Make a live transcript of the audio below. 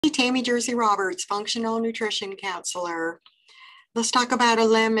Tami Jersey Roberts, functional nutrition counselor. Let's talk about a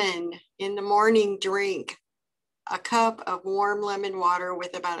lemon. In the morning, drink a cup of warm lemon water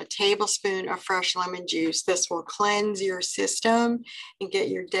with about a tablespoon of fresh lemon juice. This will cleanse your system and get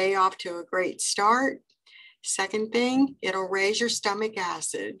your day off to a great start. Second thing, it'll raise your stomach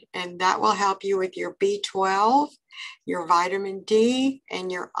acid, and that will help you with your B12, your vitamin D,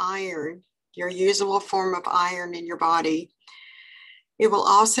 and your iron, your usable form of iron in your body. It will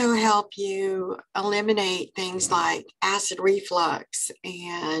also help you eliminate things like acid reflux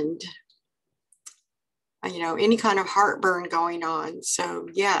and any kind of heartburn going on. So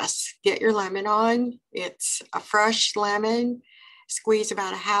yes, get your lemon on. It's a fresh lemon. Squeeze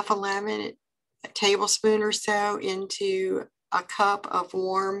about a half a lemon, a tablespoon or so into a cup of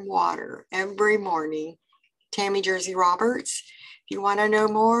warm water every morning. Tami Jersey Roberts. If you want to know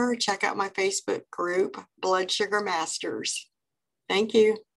more, check out my Facebook group, Blood Sugar Masters. Thank you.